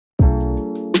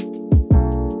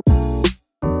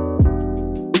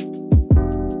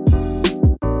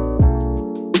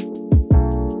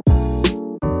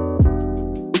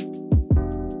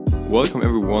Welcome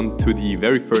everyone to the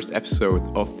very first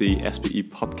episode of the SBE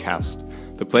Podcast,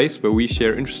 the place where we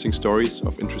share interesting stories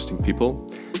of interesting people.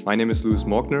 My name is Louis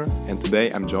Morgner, and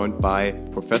today I'm joined by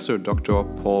Professor Dr.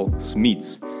 Paul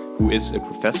Smeets, who is a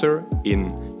professor in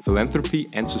Philanthropy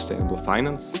and Sustainable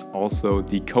Finance, also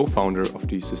the co-founder of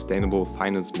the Sustainable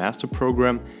Finance Master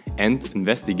Program, and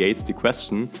investigates the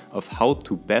question of how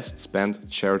to best spend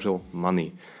charitable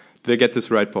money. Did I get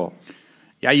this right, Paul?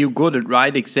 Yeah, you got it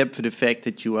right, except for the fact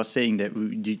that you are saying that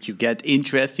you get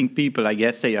interesting people. I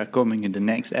guess they are coming in the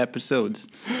next episodes.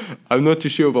 I'm not too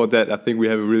sure about that. I think we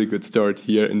have a really good start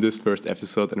here in this first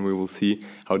episode, and we will see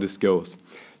how this goes.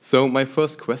 So my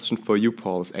first question for you,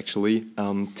 Paul, is actually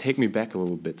take me back a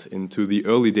little bit into the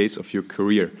early days of your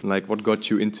career. Like, what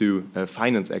got you into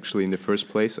finance actually in the first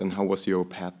place, and how was your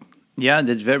path? Yeah,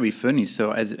 that's very funny.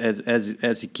 So as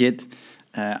a kid,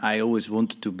 I always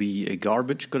wanted to be a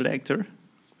garbage collector.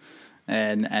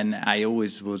 And I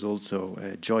always was also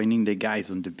joining the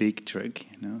guys on the big truck,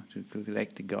 to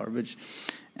collect the garbage.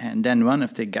 And then one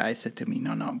of the guys said to me,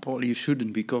 no, Paul, you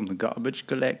shouldn't become a garbage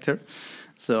collector.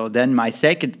 So then my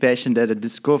second passion that I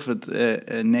discovered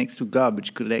next to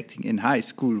garbage collecting in high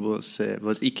school was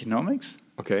economics.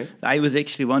 Okay. I was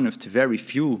actually one of the very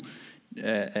few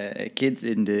kids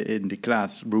in the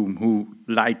classroom who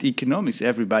liked economics.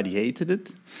 Everybody hated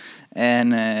it.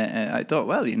 And I thought,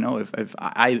 well, if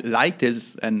I like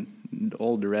this and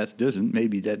all the rest doesn't,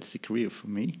 maybe that's the career for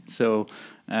me. So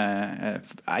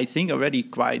I think already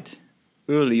quite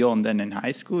early on, then in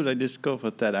high school, I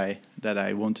discovered that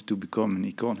I wanted to become an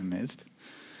economist.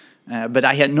 But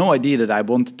I had no idea that I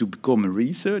wanted to become a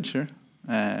researcher.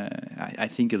 I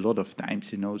think a lot of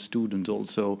times, students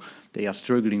also, they are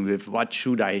struggling with what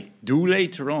should I do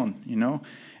later on,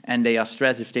 and they are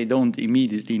stressed if they don't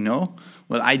immediately know.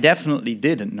 Well, I definitely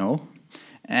didn't know.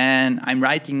 And I'm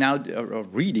writing now, or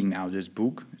reading now this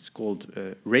book. It's called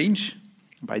Range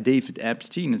by David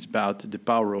Epstein. It's about the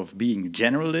power of being a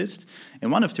generalist.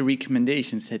 And one of the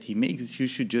recommendations that he makes is you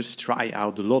should just try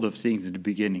out a lot of things at the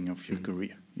beginning of your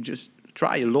career. You just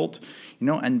try a lot,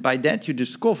 and by that you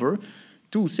discover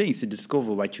two things. You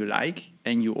discover what you like,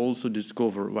 and you also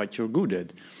discover what you're good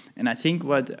at. And I think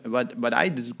what I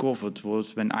discovered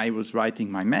was when I was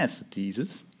writing my master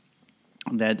thesis,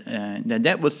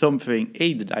 that was something,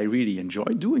 that I really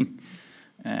enjoyed doing.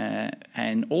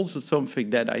 And also something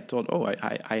that I thought,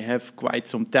 I have quite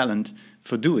some talent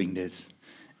for doing this.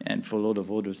 And for a lot of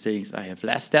other things, I have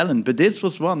less talent. But this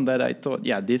was one that I thought,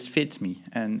 this fits me.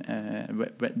 And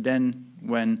then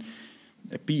when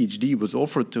a PhD was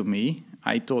offered to me,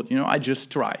 I thought, I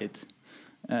just try it.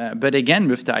 But again,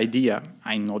 with the idea,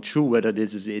 I'm not sure whether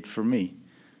this is it for me.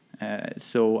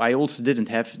 So I also didn't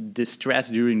have this stress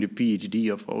during the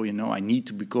PhD of, I need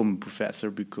to become a professor,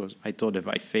 because I thought if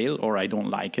I fail or I don't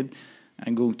like it,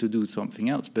 I'm going to do something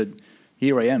else. But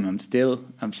here I am. I'm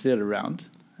still around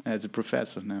as a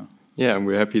professor now. Yeah, and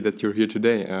we're happy that you're here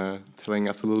today, telling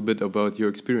us a little bit about your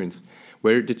experience.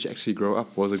 Where did you actually grow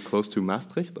up? Was it close to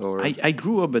Maastricht? Or I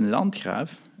grew up in Landgraaf.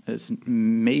 As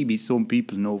maybe some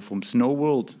people know from Snow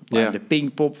World, the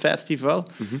Pink Pop Festival.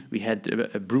 Mm-hmm. We had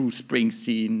Bruce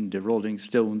Springsteen, the Rolling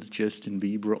Stones, Justin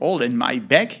Bieber, all in my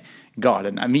back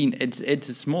garden. I mean, it's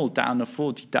a small town of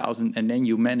 40,000, and then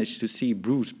you manage to see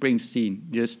Bruce Springsteen.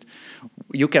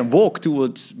 You can walk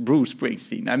towards Bruce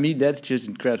Springsteen. I mean, that's just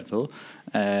incredible.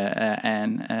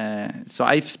 So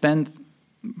I've spent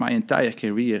my entire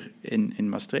career in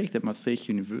Maastricht, at Maastricht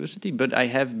University, but I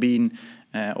have been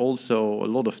also a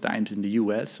lot of times in the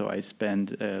US, so I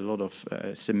spent a lot of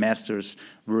semesters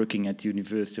working at the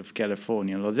University of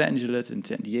California in Los Angeles, in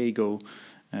San Diego,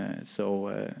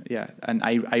 and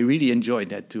I really enjoyed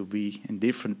that, to be in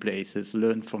different places,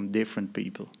 learn from different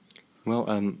people. Well,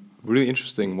 really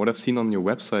interesting. What I've seen on your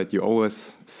website, you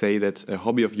always say that a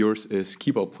hobby of yours is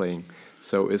keyboard playing.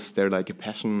 So is there like a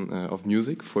passion of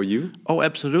music for you? Oh,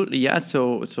 absolutely, yeah.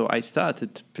 So I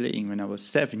started playing when I was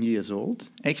 7 years old.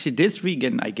 Actually, this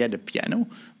weekend I get a piano,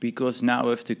 because now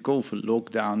with the COVID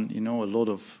lockdown, a lot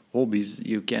of hobbies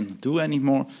you can't do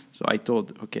anymore. So I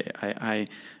thought, okay, I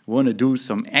want to do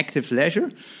some active leisure.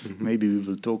 Mm-hmm. Maybe we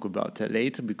will talk about that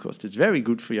later, because it's very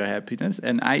good for your happiness.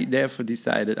 And I therefore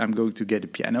decided I'm going to get a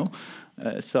piano.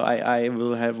 So I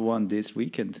will have one this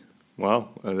weekend. Wow,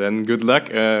 then good luck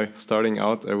starting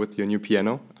out with your new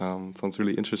piano. Sounds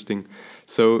really interesting.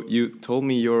 So you told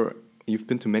me you've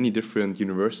been to many different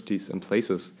universities and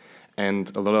places,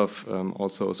 and a lot of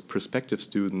also prospective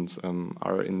students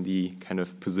are in the kind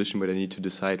of position where they need to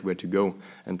decide where to go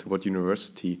and to what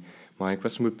university. My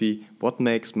question would be, what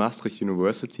makes Maastricht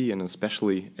University, and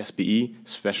especially SBE,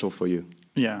 special for you?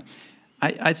 Yeah.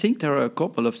 I think there are a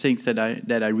couple of things that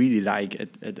I really like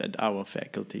at our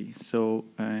faculty. So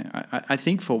I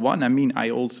think for one, I mean,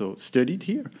 I also studied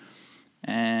here,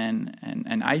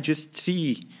 and I just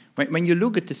see when you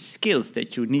look at the skills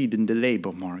that you need in the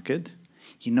labor market,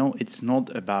 you know, it's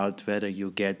not about whether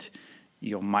you get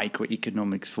your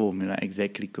microeconomics formula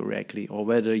exactly correctly or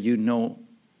whether you know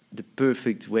the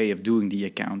perfect way of doing the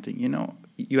accounting. You know,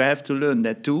 you have to learn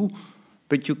that too.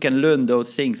 But you can learn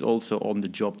those things also on the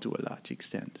job to a large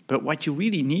extent. But what you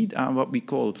really need are what we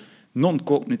call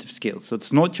non-cognitive skills. So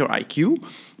it's not your IQ,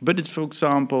 but it's, for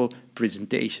example,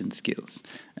 presentation skills,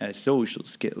 social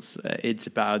skills. It's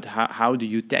about how do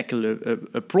you tackle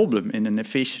a problem in an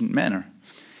efficient manner.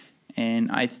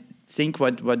 And I think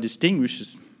what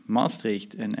distinguishes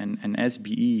Maastricht and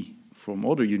SBE from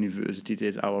other universities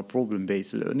is our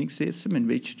problem-based learning system, in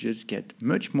which you just get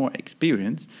much more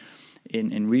experience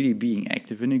in really being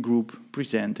active in a group,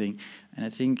 presenting. And I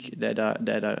think that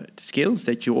are skills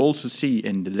that you also see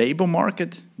in the labor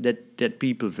market that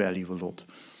people value a lot.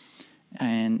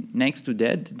 And next to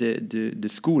that, the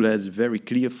school has a very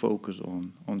clear focus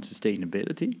on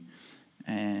sustainability.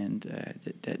 And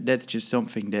that's just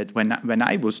something that when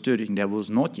I was studying, that was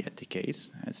not yet the case.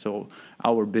 And so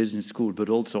our business school, but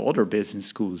also other business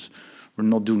schools, were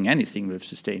not doing anything with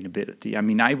sustainability. I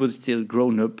mean, I was still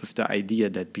grown up with the idea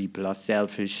that people are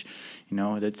selfish. You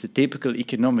know, that's a typical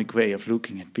economic way of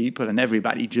looking at people, and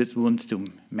everybody just wants to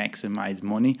maximize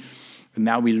money. And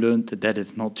now we learned that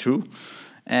is not true.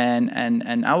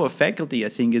 And our faculty, I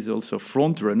think, is also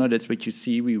front runner. That's what you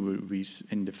see. We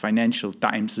in the Financial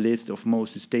Times list of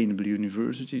most sustainable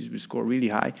universities. We score really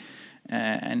high.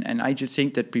 And I just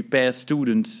think that prepares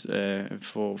students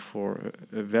for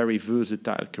a very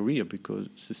versatile career, because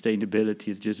sustainability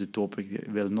is just a topic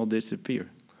that will not disappear.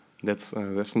 That's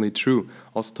definitely true.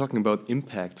 Also talking about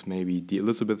impact, maybe the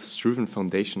Elizabeth Struven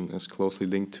Foundation is closely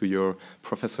linked to your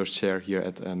professor's chair here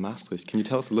at Maastricht. Can you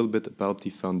tell us a little bit about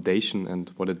the foundation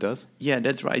and what it does? Yeah,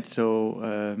 that's right.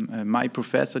 So my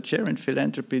professor chair in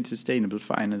Philanthropy and Sustainable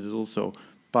Finance is also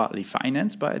partly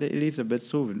financed by the Elizabeth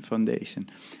Struven Foundation.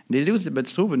 The Elizabeth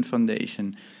Struven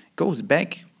Foundation goes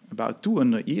back about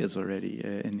 200 years already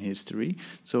in history.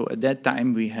 So at that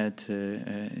time we had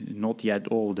not yet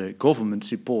all the government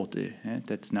support.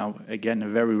 That's now, again, a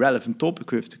very relevant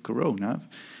topic with the corona.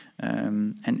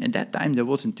 And at that time that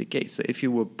wasn't the case. So if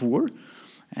you were poor,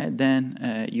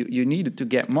 then you needed to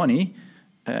get money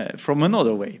from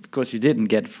another way, because you didn't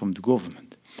get it from the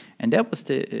government. And that was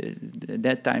at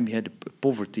that time we had a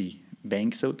poverty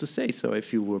bank, so to say. So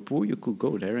if you were poor, you could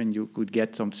go there and you could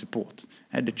get some support.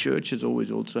 And the church has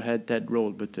always also had that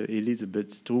role, but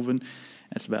Elizabeth Struven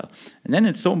as well. And then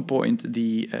at some point,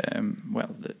 the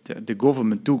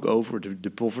government took over the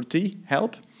poverty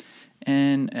help,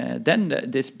 and then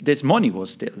this money was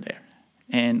still there.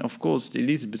 And of course, the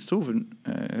Elizabeth Struven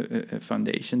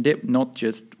Foundation did not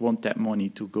just want that money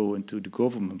to go into the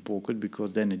government pocket,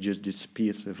 because then it just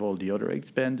disappears with all the other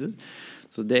expenses.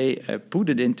 So they put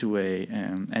it into a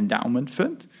endowment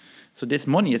fund. So this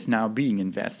money is now being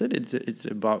invested. It's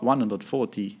about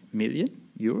 140 million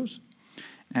euros,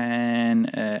 and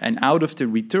out of the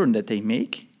return that they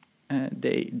make,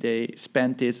 they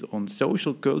spend this on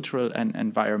social, cultural, and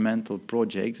environmental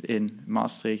projects in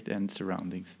Maastricht and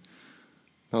surroundings.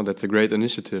 Oh, that's a great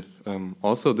initiative.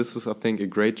 Also, this is, I think, a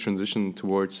great transition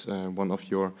towards one of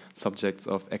your subjects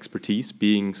of expertise,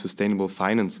 being sustainable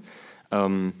finance,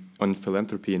 on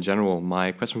philanthropy in general.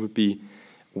 My question would be,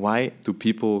 why do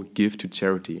people give to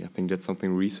charity? I think that's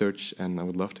something research, and I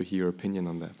would love to hear your opinion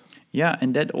on that. Yeah,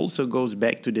 and that also goes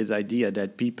back to this idea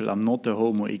that people are not the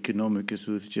homo economicus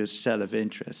who's just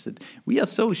self-interested. We are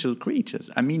social creatures.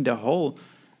 I mean,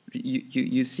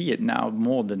 you see it now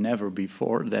more than ever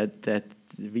before, that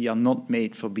we are not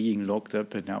made for being locked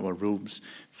up in our rooms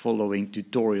following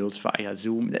tutorials via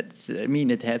Zoom.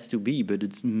 It has to be, but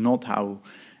it's not how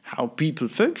people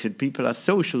function. People are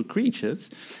social creatures,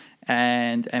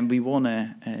 and we want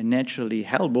to naturally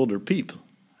help other people,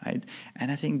 right?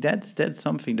 And I think that's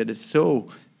something that is so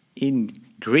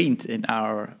ingrained in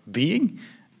our being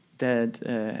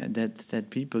that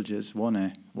people just want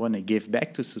to give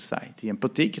back to society. And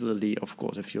particularly, of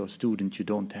course, if you're a student, you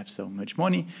don't have so much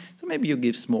money, so maybe you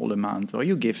give small amounts, or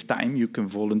you give time, you can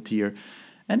volunteer.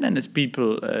 And then as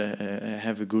people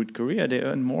have a good career, they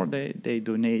earn more, they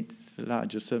donate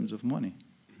larger sums of money.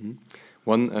 Mm-hmm.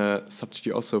 One subject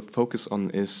you also focus on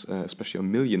is especially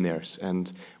on millionaires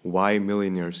and why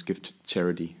millionaires give to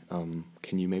charity.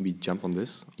 Can you maybe jump on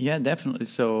this? Yeah, definitely.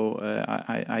 So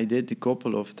I did a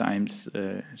couple of times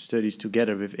studies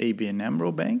together with ABN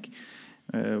AMRO Bank,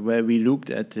 where we looked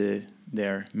at the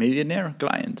their millionaire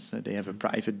clients. They have a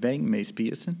private bank, Mace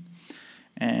Pearson.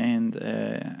 And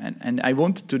I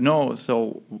wanted to know,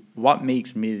 so what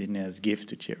makes millionaires give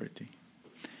to charity?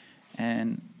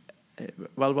 And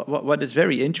well, what is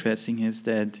very interesting is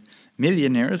that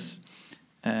millionaires,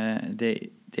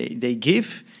 they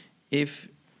give if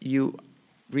you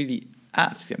really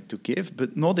ask them to give,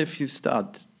 but not if you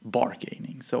start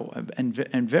bargaining. So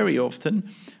and very often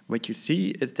what you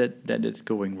see is that it's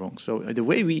going wrong. So the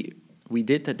way we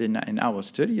did that in our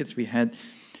study is we had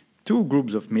two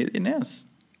groups of millionaires.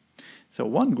 So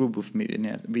one group of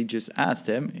millionaires, we just asked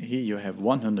them, here you have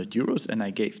 100 euros, and I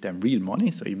gave them real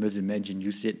money. So you must imagine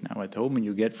you sit now at home and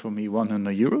you get from me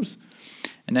 100 euros.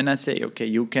 And then I say, okay,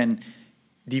 you can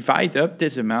divide up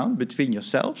this amount between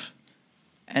yourself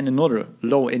and another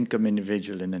low-income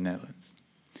individual in the Netherlands.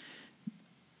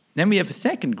 Then we have a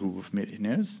second group of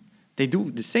millionaires. They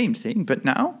do the same thing, but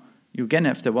now you can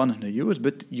have the 100 euros,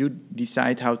 but you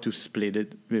decide how to split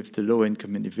it with the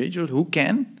low-income individual who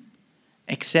can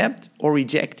accept or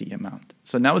reject the amount.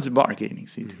 So now it's a bargaining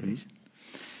situation.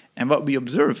 Mm-hmm. And what we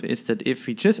observe is that if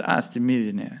we just ask the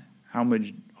millionaire, how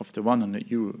much of the 100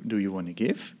 euro do you want to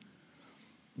give?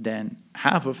 Then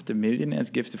half of the millionaires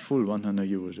give the full 100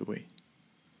 euros away.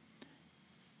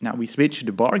 Now we switch to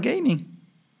the bargaining.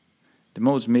 The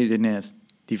most millionaires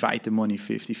divide the money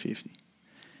 50-50.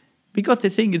 Because they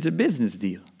think it's a business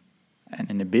deal. And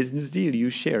in a business deal, you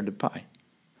share the pie.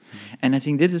 And I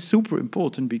think this is super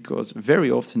important because very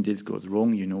often this goes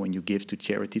wrong. You know, when you give to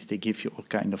charities, they give you all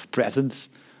kind of presents.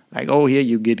 Like, oh, here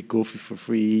you get coffee for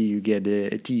free, you get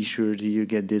a T-shirt, you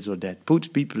get this or that. Puts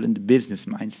people in the business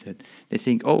mindset. They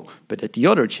think, oh, but at the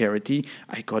other charity,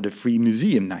 I got a free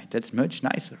museum night. That's much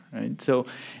nicer, right? So,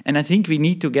 and I think we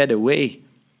need to get away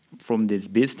from this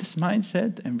business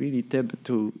mindset and really tap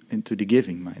into the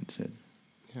giving mindset.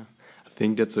 Yeah, I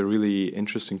think that's a really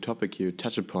interesting topic you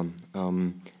touch upon.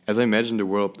 As I imagine the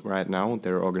world right now,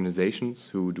 there are organizations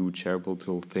who do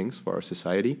charitable things for our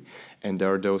society, and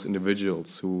there are those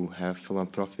individuals who have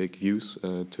philanthropic views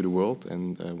to the world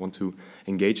and want to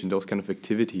engage in those kind of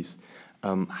activities.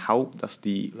 How does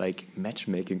the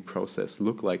matchmaking process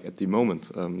look like at the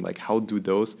moment? How do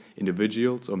those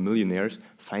individuals or millionaires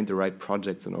find the right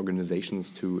projects and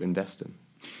organizations to invest in?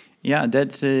 Yeah,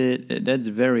 that's a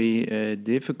very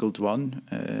difficult one.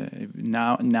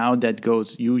 Now that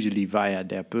goes usually via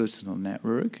their personal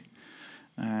network.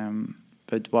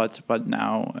 But what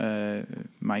now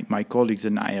my colleagues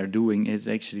and I are doing is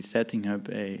actually setting up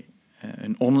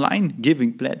an online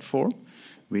giving platform,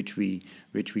 which we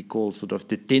call sort of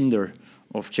the Tinder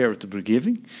of charitable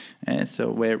giving.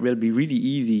 So where it will be really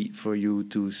easy for you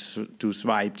to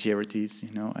swipe charities,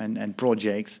 and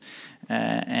projects.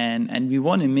 And we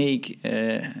want to make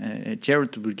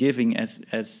charitable giving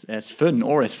as fun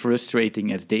or as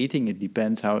frustrating as dating. It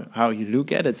depends how you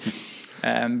look at it.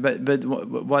 But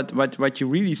what you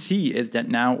really see is that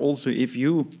now also if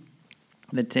you,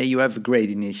 let's say you have a great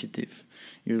initiative,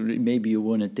 maybe you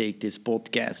want to take this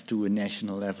podcast to a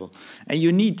national level, and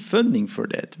you need funding for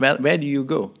that. Well, where do you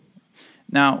go?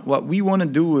 Now, what we want to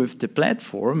do with the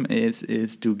platform is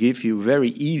to give you a very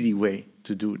easy way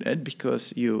to do that,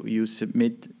 because you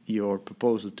submit your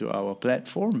proposal to our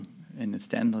platform in a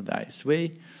standardized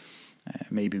way.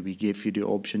 Maybe we give you the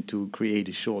option to create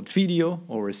a short video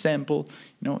or a sample.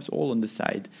 It's all on the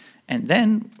site. And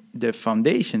then the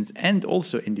foundations and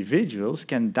also individuals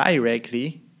can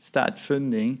directly start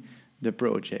funding the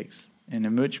projects in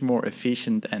a much more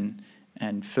efficient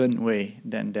and fun way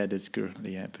than that is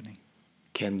currently happening.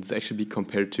 Can this actually be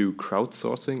compared to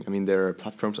crowdsourcing? I mean, there are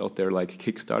platforms out there like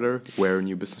Kickstarter where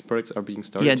new business products are being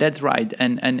started. Yeah, that's right.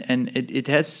 And it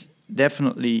has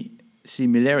definitely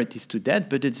similarities to that,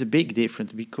 but it's a big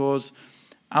difference because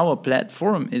our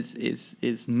platform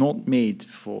is not made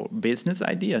for business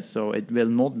ideas. So it will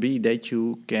not be that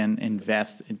you can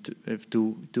invest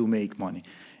to make money.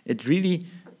 It's really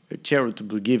a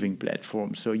charitable giving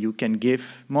platform. So you can give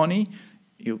money.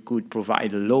 You could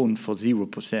provide a loan for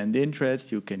 0%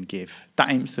 interest. You can give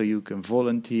time, so you can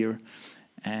volunteer.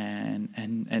 And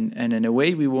in a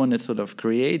way, we want to sort of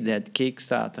create that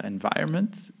Kickstarter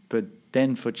environment, but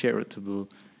then for charitable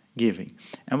giving.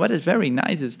 And what is very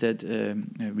nice is that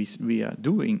we are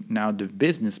doing now the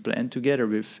business plan together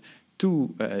with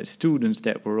two students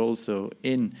that were also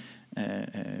in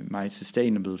my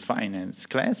sustainable finance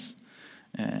class.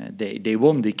 They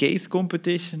won the case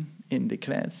competition in the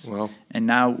class. Wow. And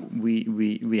now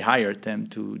we hired them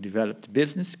to develop the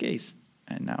business case.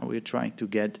 And now we're trying to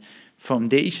get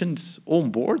foundations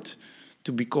on board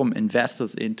to become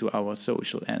investors into our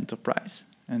social enterprise,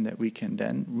 and that we can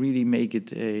then really make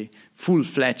it a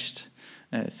full-fledged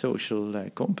social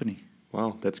company.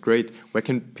 Wow, that's great. Where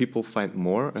can people find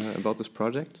more about this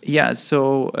project? Yeah,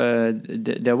 so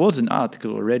there was an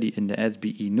article already in the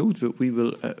SBE News, but we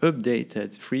will update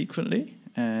that frequently.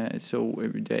 There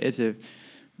is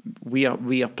we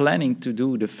are planning to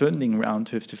do the funding round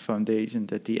with the foundation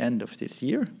at the end of this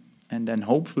year, and then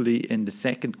hopefully in the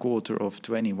second quarter of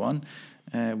 21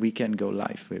 we can go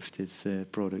live with this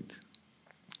product.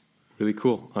 Really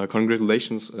cool.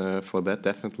 Congratulations for that,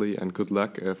 definitely, and good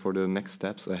luck for the next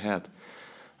steps ahead.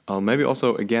 Maybe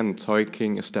also, again,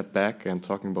 taking a step back and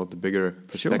talking about the bigger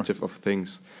perspective of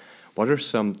things. What are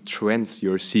some trends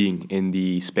you're seeing in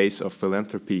the space of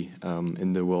philanthropy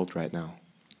in the world right now?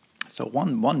 So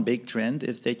one big trend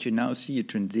is that you now see a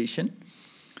transition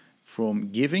from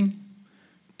giving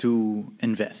to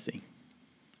investing.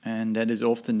 And that is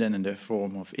often then in the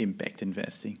form of impact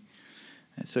investing.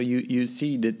 So you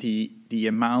see that the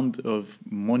amount of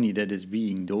money that is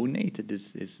being donated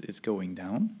is going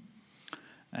down.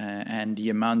 And the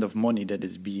amount of money that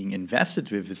is being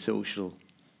invested with a social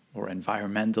or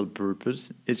environmental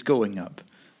purpose is going up.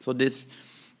 So this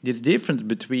difference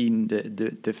between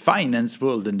the finance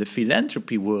world and the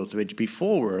philanthropy world, which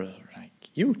before were like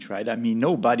huge, right? I mean,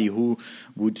 nobody who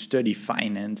would study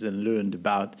finance and learned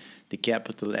about the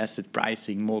capital asset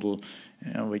pricing model,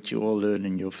 which you all learn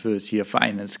in your first year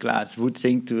finance class, would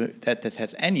think that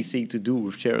has anything to do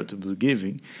with charitable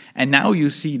giving. And now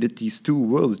you see that these two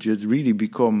worlds just really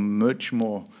become much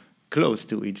more close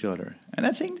to each other. And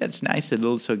I think that's nice. It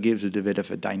also gives it a bit of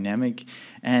a dynamic.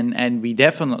 And we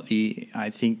definitely,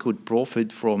 I think, could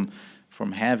profit from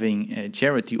having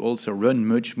charity also run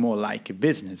much more like a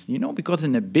business. Because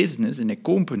in a business, in a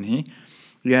company,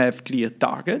 you have clear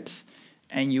targets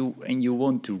and you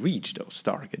want to reach those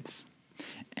targets.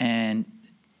 And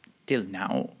till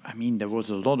now, I mean, there was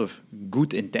a lot of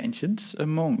good intentions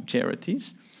among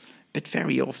charities, but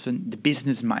very often the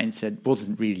business mindset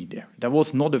wasn't really there. There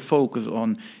was not a focus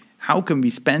on how can we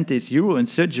spend this euro in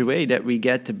such a way that we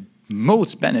get the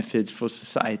most benefits for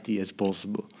society as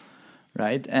possible,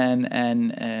 right? And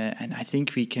I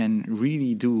think we can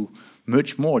really do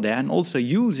much more there, and also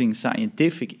using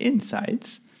scientific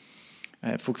insights.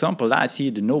 For example, last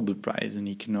year the Nobel Prize in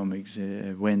economics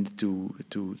went to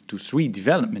 3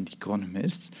 development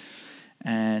economists,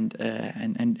 and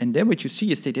then what you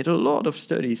see is they did a lot of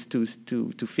studies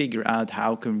to figure out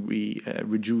how can we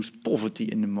reduce poverty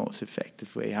in the most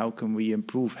effective way, how can we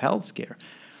improve healthcare,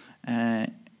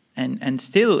 and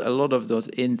still a lot of those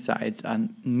insights are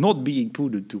not being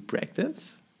put into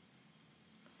practice,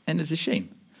 and it's a shame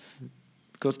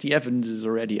because the evidence is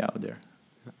already out there.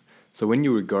 So when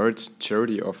you regard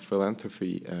charity or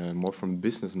philanthropy more from a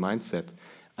business mindset,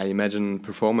 I imagine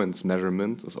performance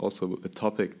measurement is also a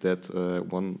topic that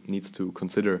one needs to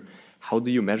consider. How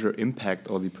do you measure impact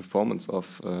or the performance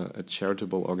of a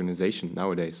charitable organization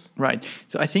nowadays? Right.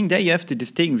 So I think there you have to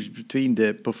distinguish between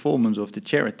the performance of the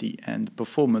charity and the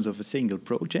performance of a single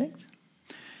project.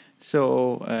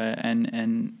 So,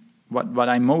 and what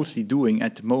I'm mostly doing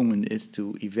at the moment is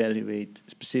to evaluate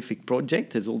specific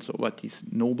projects. That's also what these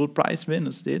Nobel Prize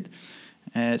winners did.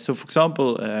 So, for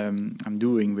example, I'm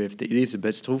doing with the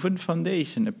Elisabeth Struven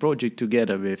Foundation a project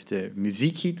together with the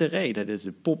Muziekgieterij. That is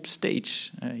a pop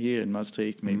stage here in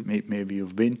Maastricht. Maybe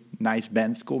you've been. Nice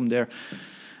bands come there.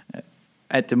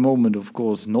 At the moment, of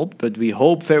course, not, but we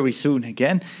hope very soon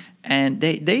again. And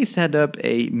they set up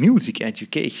a music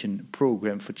education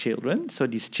program for children. So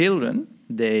these children,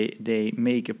 they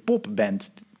make a pop band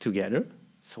together.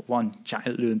 So one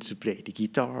child learns to play the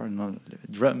guitar, another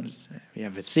the drums. We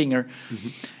have a singer,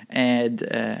 and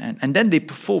then they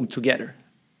perform together,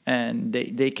 and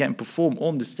they can perform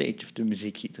on the stage of the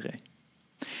Muziekgieterij.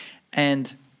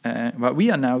 And what we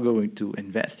are now going to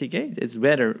investigate is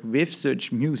whether with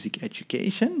such music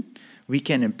education we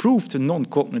can improve the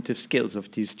non-cognitive skills of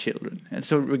these children. And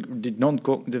so the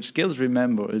non-cognitive skills,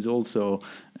 remember, is also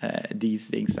these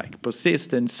things like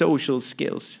persistence, social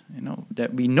skills,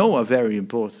 that we know are very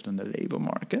important in the labor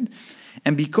market.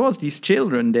 And because these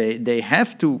children, they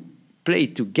have to play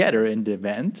together in the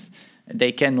band,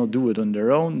 they cannot do it on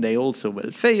their own. They also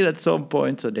will fail at some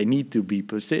point, so they need to be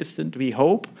persistent. We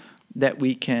hope that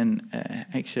we can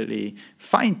actually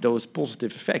find those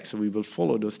positive effects, so we will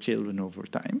follow those children over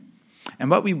time.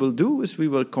 And what we will do is we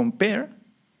will compare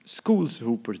schools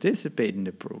who participate in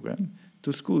the program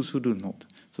to schools who do not.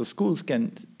 So schools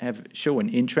can show an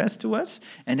interest to us,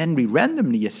 and then we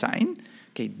randomly assign,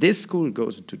 okay, this school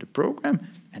goes into the program,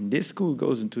 and this school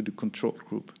goes into the control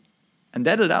group. And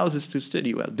that allows us to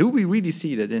study, well, do we really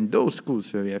see that in those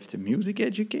schools where we have the music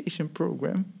education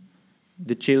program,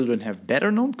 the children have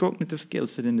better non-cognitive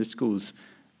skills than in the schools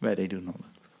where they do not?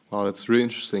 Wow, that's really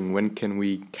interesting. When can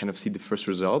we kind of see the first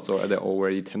results, or are there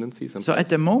already tendencies? So at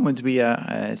the moment, we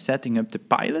are setting up the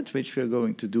pilot, which we are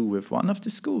going to do with one of the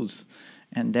schools.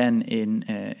 And then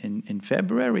in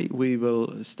February, we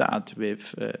will start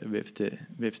with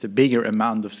the bigger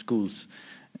amount of schools.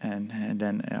 And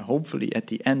then hopefully at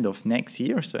the end of next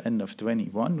year, so end of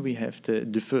 21, we have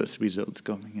the first results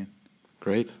coming in.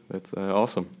 Great, that's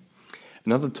awesome.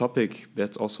 Another topic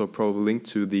that's also probably linked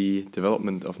to the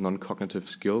development of non-cognitive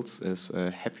skills is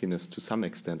happiness to some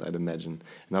extent, I'd imagine.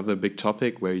 Another big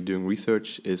topic where you're doing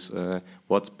research is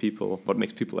what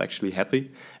makes people actually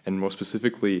happy, and more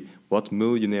specifically, what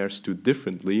millionaires do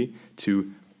differently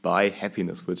to buy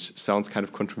happiness, which sounds kind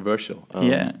of controversial.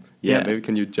 Yeah, maybe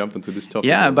can you jump into this topic?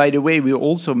 Yeah, by the way, we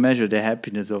also measure the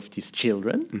happiness of these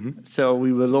children. Mm-hmm. So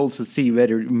we will also see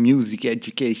whether music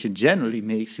education generally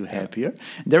makes you happier.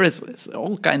 There is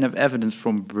all kind of evidence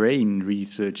from brain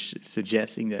research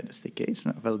suggesting that is the case.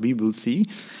 Well, we will see.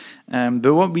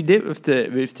 But what we did with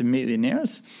the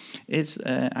millionaires is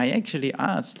I actually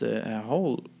asked a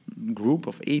whole group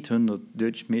of 800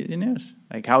 Dutch millionaires,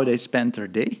 like how they spent their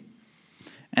day.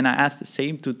 And I asked the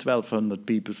same to 1,200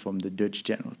 people from the Dutch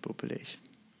general population.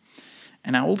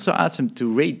 And I also asked them to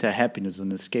rate their happiness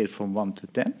on a scale from 1 to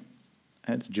 10.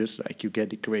 It's just like you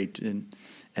get a grade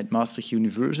at Maastricht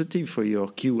University for your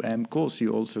QM course.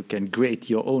 You also can grade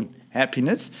your own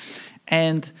happiness.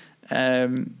 And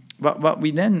what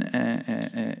we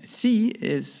then see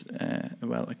is,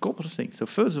 a couple of things. So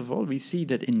first of all, we see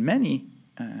that in many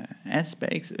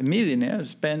aspects, a millionaire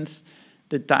spends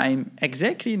the time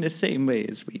exactly in the same way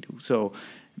as we do. So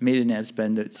millionaires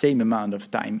spend the same amount of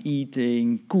time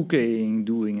eating, cooking,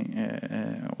 doing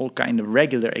all kind of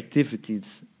regular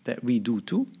activities that we do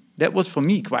too. That was for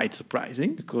me quite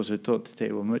surprising because I thought that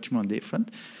they were much more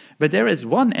different. But there is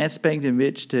one aspect in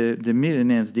which the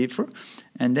millionaires differ,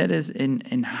 and that is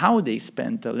in how they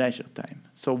spend their leisure time.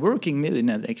 So working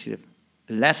millionaires actually have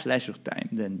less leisure time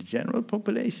than the general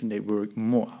population. They work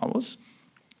more hours.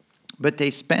 But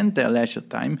they spend their leisure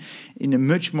time in a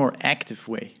much more active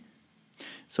way.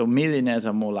 So millionaires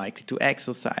are more likely to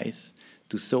exercise,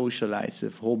 to socialize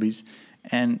with hobbies,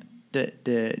 and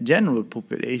the general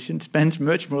population spends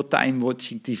much more time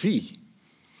watching TV.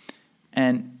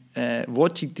 And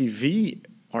watching TV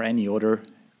or any other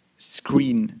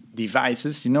screen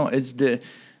devices, it's the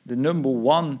number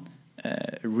one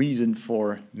reason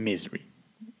for misery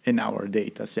in our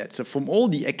data set. So from all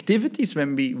the activities,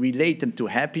 when we relate them to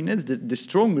happiness, the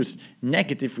strongest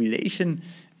negative relation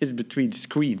is between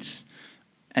screens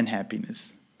and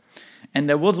happiness. And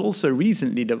there was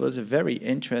a very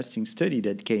interesting study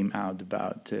that came out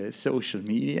about social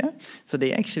media. So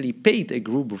they actually paid a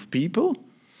group of people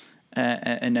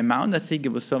an amount, I think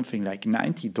it was something like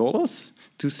 $90,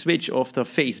 to switch off their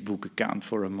Facebook account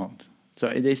for a month. So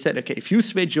they said, okay, if you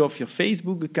switch off your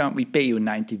Facebook account, we pay you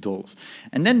 $90.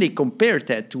 And then they compared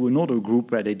that to another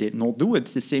group where they did not do it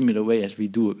the similar way as we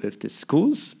do it with the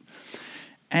schools.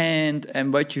 And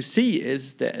what you see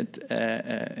is that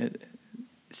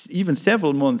even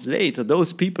several months later,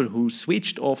 those people who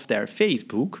switched off their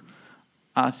Facebook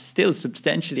are still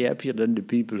substantially happier than the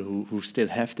people who still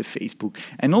have the Facebook.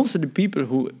 And also the people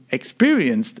who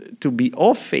experienced to be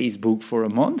off Facebook for a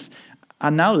month are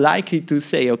now likely to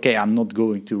say, okay, I'm not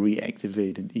going to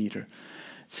reactivate it either.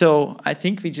 So I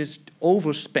think we just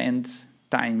overspend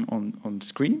time on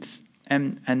screens,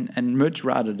 and much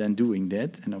rather than doing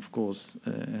that, and of course,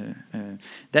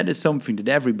 that is something that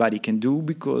everybody can do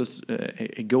because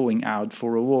going out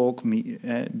for a walk,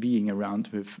 being around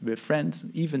with friends,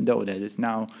 even though that is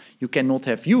now, you cannot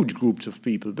have huge groups of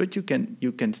people, but you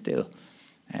can still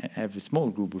have a small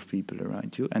group of people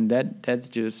around you, and that's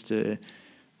just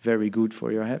very good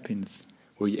for your happiness.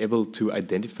 Were you able to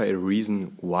identify a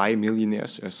reason why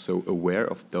millionaires are so aware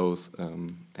of those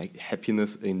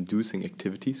happiness-inducing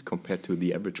activities compared to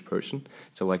the average person?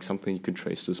 So like something you can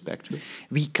trace this back to?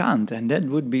 We can't, and that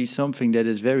would be something that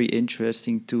is very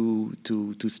interesting to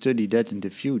study that in the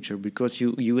future, because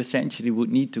you essentially would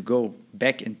need to go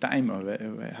back in time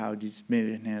or how these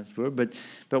millionaires were. But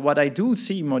what I do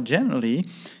see more generally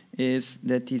is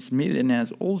that these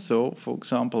millionaires also, for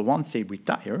example, once they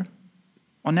retire,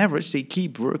 on average, they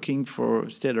keep working for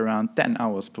still around 10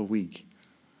 hours per week.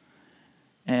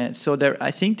 So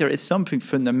I think there is something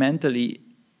fundamentally,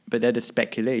 but that is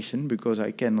speculation because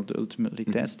I cannot ultimately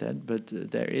test that, but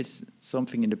there is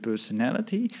something in the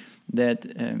personality that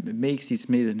makes these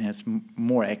millionaires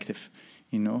more active.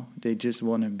 They just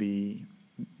want to be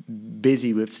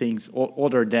busy with things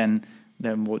other than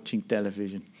watching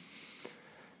television.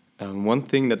 One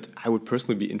thing that I would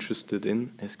personally be interested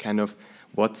in is kind of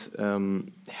What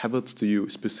habits do you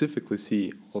specifically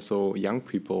see also young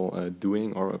people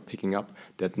doing or picking up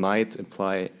that might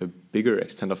imply a bigger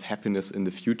extent of happiness in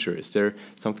the future? Is there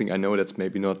something, I know that's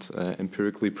maybe not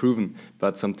empirically proven,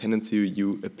 but some tendency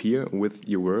you appear with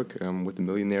your work, with the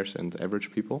millionaires and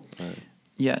average people?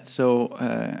 Yeah, so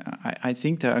I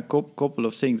think there are a couple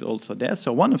of things also there.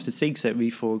 So one of the things that we,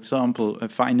 for example,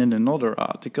 find in another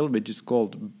article, which is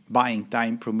called "Buying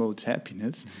Time Promotes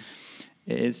Happiness,"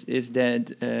 is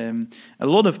that a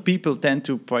lot of people tend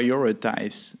to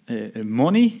prioritize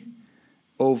money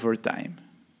over time,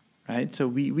 right? So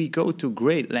we go to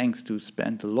great lengths to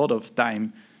spend a lot of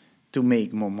time to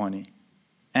make more money,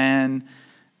 and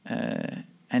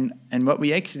what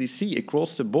we actually see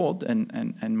across the board,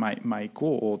 and my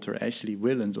co-author Ashley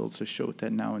Willens also showed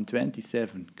that now in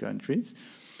 27 countries,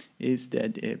 is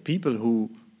that people who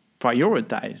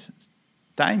prioritize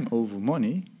time over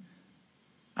money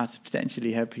are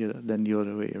substantially happier than the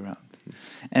other way around.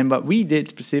 And what we did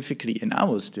specifically in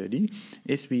our study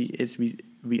is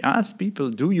we asked people,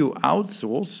 do you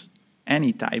outsource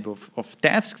any type of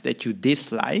tasks that you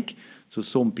dislike? So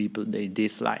some people, they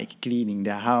dislike cleaning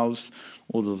their house,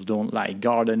 others don't like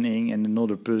gardening, and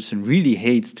another person really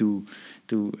hates to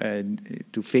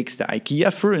fix the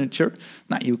IKEA furniture.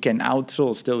 Now you can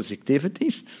outsource those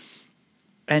activities.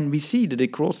 And we see that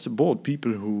across the board,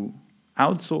 people who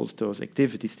outsource those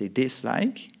activities they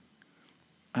dislike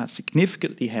are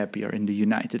significantly happier in the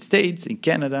United States, in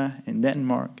Canada, in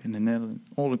Denmark, in the Netherlands,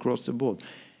 all across the board.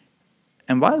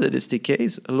 And while that is the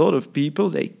case, a lot of people,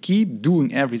 they keep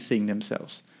doing everything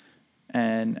themselves.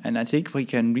 And I think we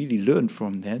can really learn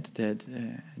from that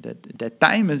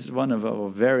time is one of our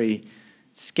very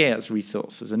scarce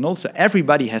resources. And also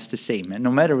everybody has the same. And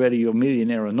no matter whether you're a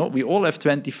millionaire or not, we all have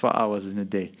 24 hours in a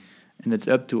day. And it's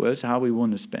up to us how we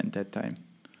want to spend that time.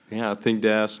 Yeah, I think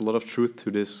there's a lot of truth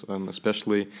to this,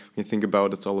 especially when you think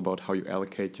about it's all about how you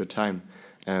allocate your time.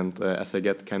 And as I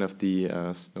get kind of the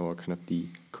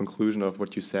conclusion of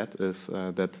what you said is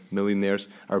that millionaires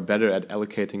are better at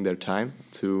allocating their time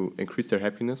to increase their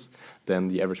happiness than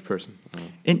the average person.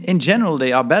 In general,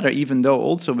 they are better, even though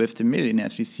also with the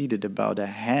millionaires, we see that about a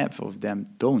half of them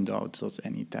don't outsource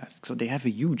any tasks. So they have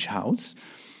a huge house.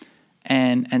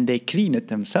 And they clean it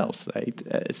themselves, right?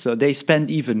 So they spend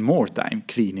even more time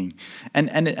cleaning. And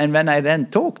when I then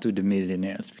talk to the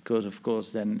millionaires, because of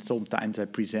course then sometimes I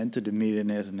present to the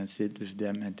millionaires and I sit with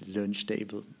them at the lunch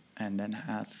table and then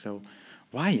ask, so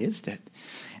why is that?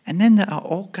 And then there are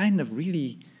all kind of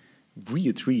really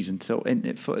weird reasons. So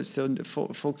for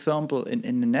example,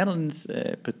 in the Netherlands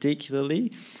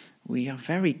particularly, we are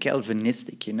very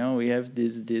Calvinistic, you know. We have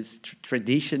this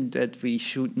tradition that we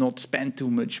should not spend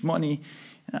too much money,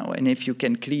 you know, and if you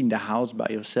can clean the house by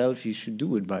yourself, you should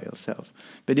do it by yourself.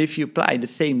 But if you apply the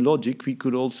same logic, we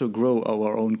could also grow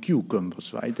our own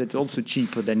cucumbers, right? That's also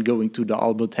cheaper than going to the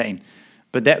Albert Heijn.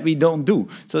 But that we don't do.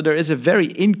 So there is a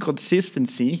very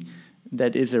inconsistency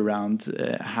that is around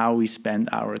how we spend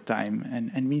our time,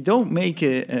 and we don't make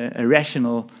a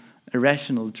rational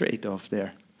trade-off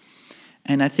there.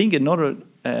 And I think another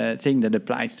thing that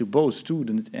applies to both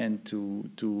students and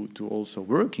to also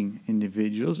working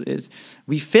individuals is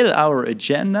we fill our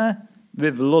agenda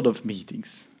with a lot of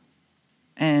meetings.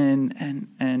 And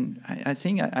I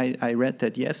think I read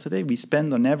that yesterday. We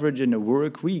spend on average in a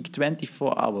work week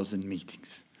 24 hours in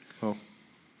meetings. Oh.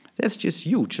 That's just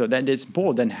huge. So that is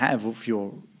more than half of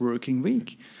your working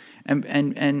week.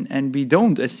 And we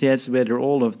don't assess whether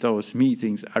all of those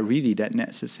meetings are really that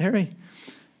necessary.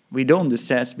 We don't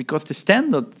assess, because the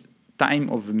standard time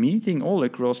of a meeting all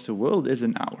across the world is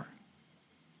an hour.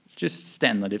 It's just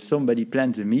standard. If somebody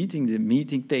plans a meeting, the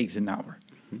meeting takes an hour.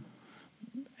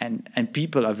 Mm-hmm. And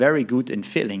people are very good in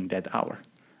filling that hour,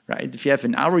 right? If you have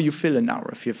an hour, you fill an hour.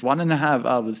 If you have 1.5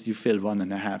 hours, you fill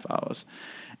 1.5 hours.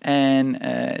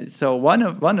 And so one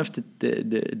of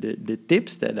the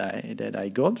tips that I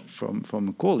got from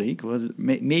a colleague was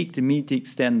make the meeting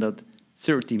standard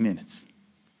 30 minutes.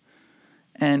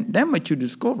 And then what you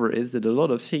discover is that a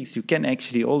lot of things you can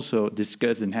actually also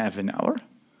discuss in half an hour.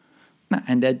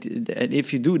 And that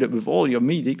if you do that with all your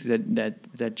meetings,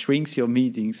 that shrinks your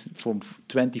meetings from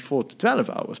 24 to 12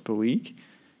 hours per week.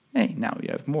 Hey, now you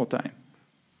have more time.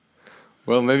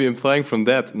 Well, maybe implying from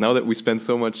that, now that we spend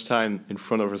so much time in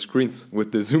front of our screens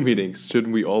with the Zoom meetings,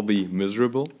 shouldn't we all be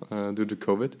miserable due to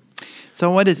COVID? So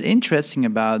what is interesting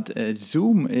about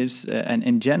Zoom is, and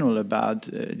in general about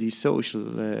these social,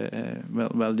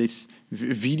 this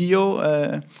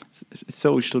video,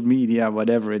 social media,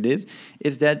 whatever it is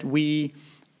that we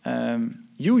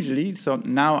usually, so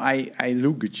now I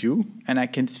look at you and I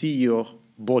can see your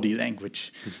body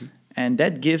language. Mm-hmm. And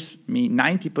that gives me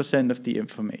 90% of the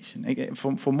information. Again,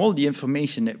 from all the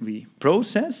information that we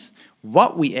process,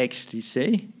 what we actually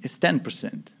say is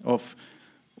 10% of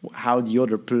how the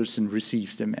other person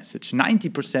receives the message.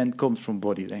 90% comes from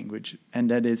body language, and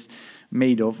that is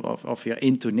made of your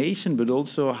intonation, but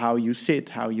also how you sit,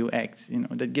 how you act.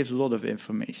 That gives a lot of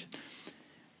information.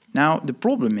 Now, the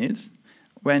problem is,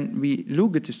 when we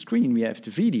look at the screen, we have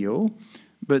the video,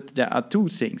 but there are two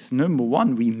things. Number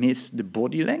one, we miss the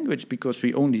body language because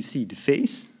we only see the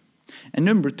face. And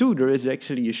number two, there is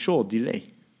actually a short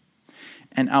delay.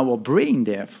 And our brain,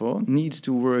 therefore, needs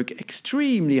to work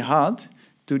extremely hard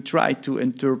to try to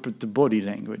interpret the body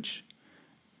language.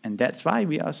 And that's why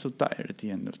we are so tired at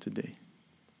the end of the day.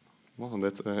 Wow,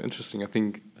 that's interesting. I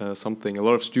think something a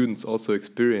lot of students also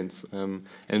experience.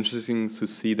 Interesting to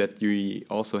see that you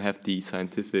also have the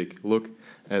scientific look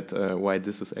at why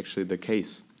this is actually the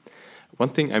case. One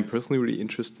thing I'm personally really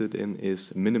interested in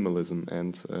is minimalism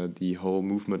and the whole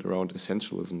movement around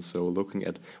essentialism. So looking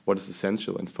at what is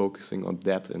essential and focusing on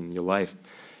that in your life.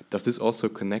 Does this also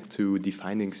connect to the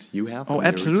findings you have? Oh,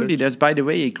 absolutely. That's, by the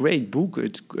way, a great book.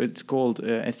 It's called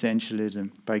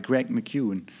Essentialism by Greg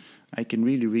McKeown. I can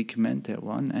really recommend that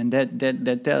one. And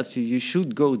that tells you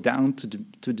should go down to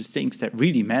the things that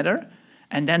really matter,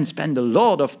 and then spend a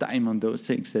lot of time on those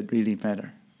things that really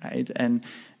matter, right?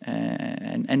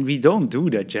 And we don't do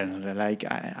that generally. Like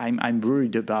I'm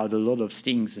worried about a lot of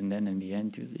things, and then in the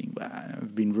end you think, well,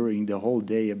 I've been worrying the whole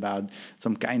day about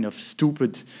some kind of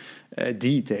stupid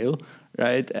detail,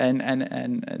 right?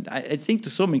 And I think to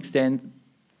some extent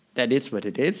that is what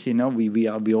it is.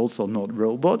 We also not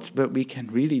robots, but we can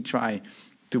really try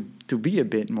to be a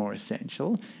bit more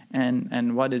essential.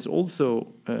 And what is also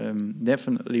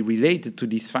definitely related to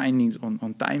these findings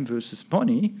on time versus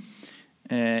money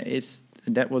is,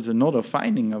 that was another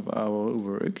finding of our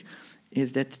work,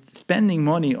 is that spending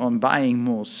money on buying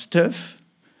more stuff,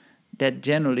 that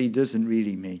generally doesn't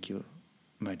really make you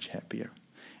much happier.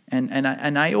 And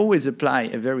I always apply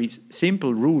a very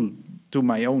simple rule to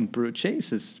my own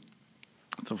purchases.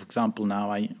 So, for example,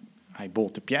 now I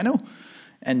bought a piano,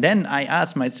 and then I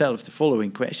ask myself the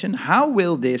following question: how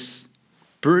will this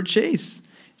purchase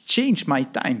change my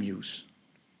time use?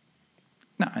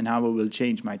 Now, and how I will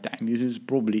change my time use is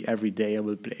probably every day I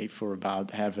will play for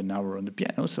about half an hour on the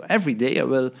piano. So every day I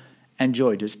will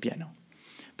enjoy this piano.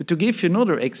 But to give you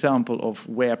another example of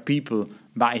where people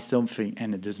buy something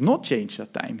and it does not change their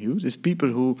time use, is people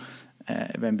who,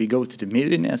 when we go to the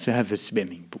millionaires, who have a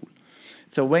swimming pool.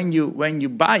 So when you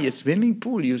buy a swimming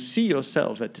pool, you see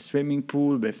yourself at the swimming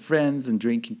pool with friends and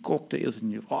drinking cocktails,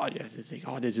 and you think,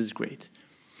 oh, this is great.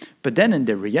 But then in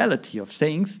the reality of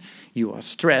things, you are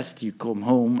stressed, you come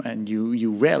home, and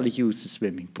you rarely use the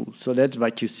swimming pool. So that's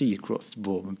what you see across the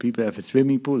board. When people have a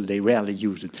swimming pool, they rarely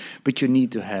use it. But you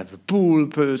need to have a pool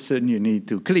person, you need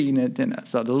to clean it, and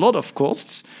so a lot of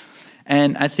costs.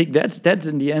 And I think that's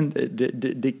in the end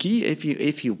the key.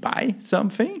 If you buy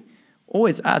something,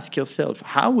 always ask yourself,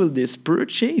 how will this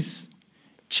purchase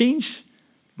change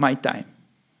my time?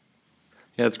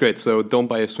 Yeah, that's great. So don't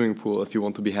buy a swimming pool if you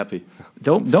want to be happy.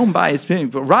 Don't buy a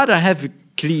swimming pool. Rather have a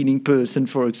cleaning person,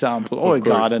 for example, or a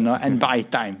gardener, and buy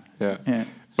time. Yeah.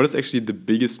 What is actually the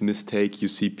biggest mistake you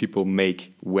see people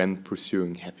make when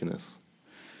pursuing happiness?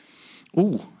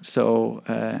 So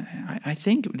I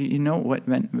think,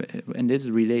 when this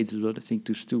relates a lot, I think,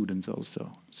 to students also.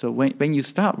 So when you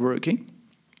start working,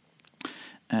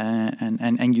 I'm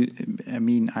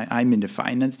in the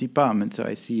finance department, so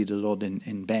I see it a lot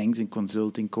in banks and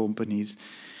consulting companies.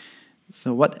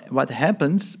 So what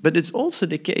happens, but it's also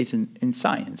the case in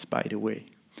science, by the way.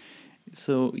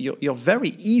 So you're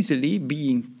very easily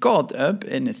being caught up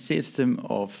in a system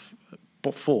of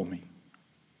performing,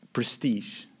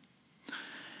 prestige.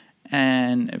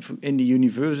 And in the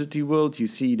university world, you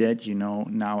see that,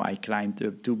 now I climbed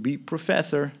up to be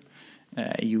professor.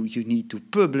 You need to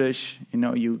publish,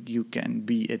 you can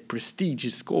be at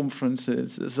prestigious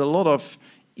conferences. There's a lot of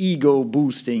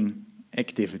ego-boosting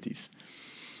activities.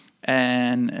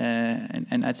 And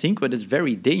I think what is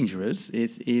very dangerous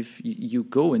is if you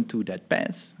go into that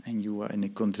path and you are in a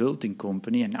consulting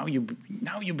company, and now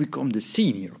you become the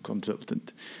senior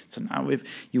consultant. So now if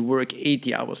you work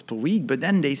 80 hours per week, but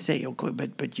then they say, okay,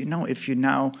 but if you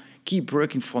now keep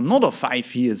working for another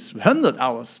 5 years, 100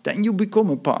 hours, then you become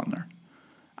a partner.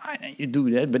 You do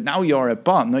that, but now you're a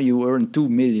partner, you earn 2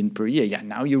 million per year. Yeah,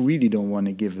 now you really don't want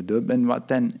to give it up. And what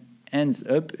then ends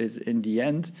up is, in the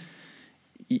end,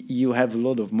 you have a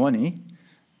lot of money,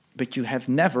 but you have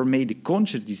never made a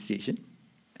conscious decision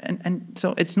And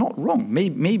so it's not wrong.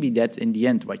 Maybe that's in the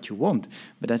end what you want.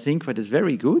 But I think what is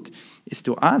very good is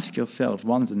to ask yourself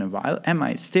once in a while, am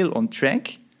I still on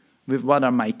track with what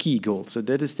are my key goals? So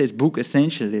that is this book,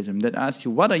 Essentialism, that asks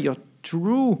you, what are your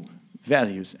true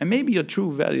values? And maybe your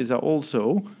true values are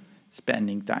also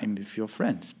spending time with your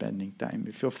friends, spending time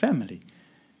with your family.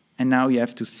 And now you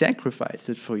have to sacrifice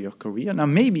it for your career. Now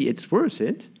maybe it's worth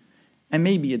it, and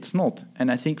maybe it's not.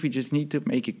 And I think we just need to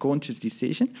make a conscious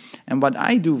decision. And what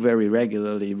I do very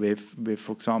regularly with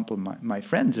for example, my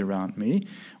friends around me,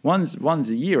 once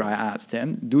a year I ask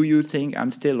them, do you think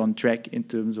I'm still on track in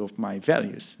terms of my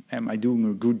values? Am I doing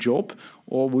a good job?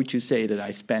 Or would you say that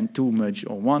I spend too much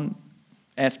on one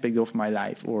aspect of my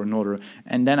life or another?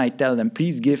 And then I tell them,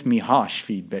 please give me harsh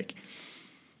feedback.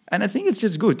 And I think it's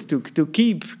just good to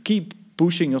keep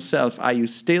pushing yourself. Are you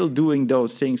still doing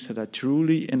those things that are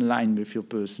truly in line with your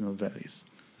personal values?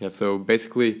 Yeah, so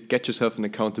basically get yourself an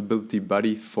accountability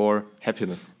buddy for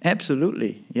happiness.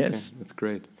 Absolutely, yes. Okay, that's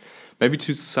great. Maybe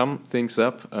to sum things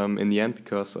up in the end,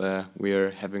 because we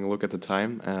are having a look at the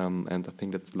time, and I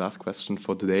think that's the last question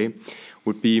for today,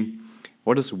 would be,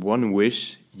 what is one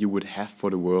wish you would have for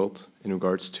the world in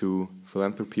regards to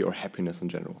philanthropy or happiness in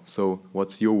general? So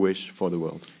what's your wish for the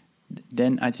world?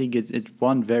 Then I think it's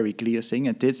one very clear thing.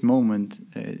 At this moment,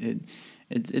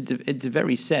 it's a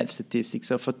very sad statistic.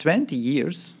 So for 20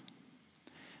 years,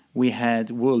 we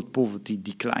had world poverty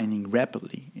declining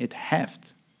rapidly. It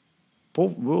halved.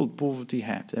 World poverty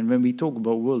halved. And when we talk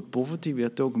about world poverty, we are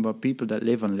talking about people that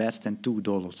live on less than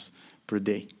 $2 per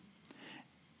day.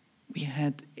 We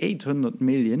had 800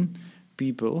 million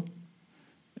people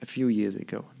a few years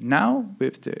ago. Now,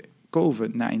 with the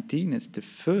COVID-19, it's the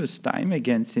first time,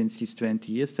 again, since these 20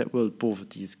 years, that world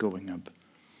poverty is going up.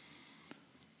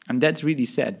 And that's really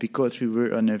sad, because we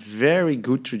were on a very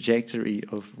good trajectory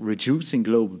of reducing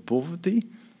global poverty,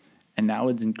 and now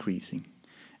it's increasing.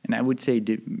 And I would say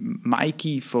my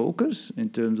key focus, in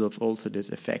terms of also this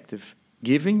effective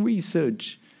giving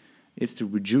research, is to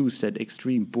reduce that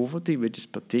extreme poverty, which is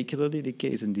particularly the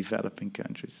case in developing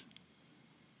countries.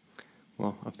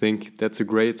 Well, I think that's a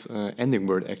great ending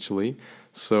word, actually.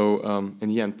 So, in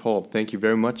the end, Paul, thank you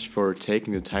very much for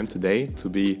taking the time today to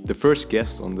be the first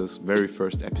guest on this very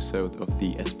first episode of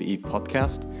the SBE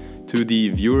Podcast. To the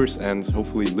viewers and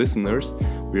hopefully listeners,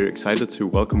 we're excited to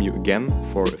welcome you again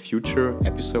for a future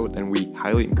episode, and we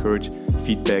highly encourage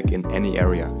feedback in any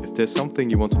area. If there's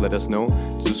something you want to let us know,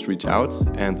 just reach out.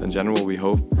 And in general, we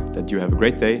hope that you have a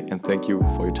great day, and thank you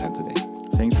for your time today.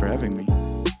 Thanks for having me.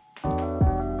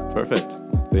 Perfect.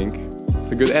 I think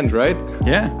it's a good end, right?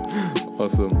 Yeah.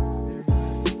 Awesome.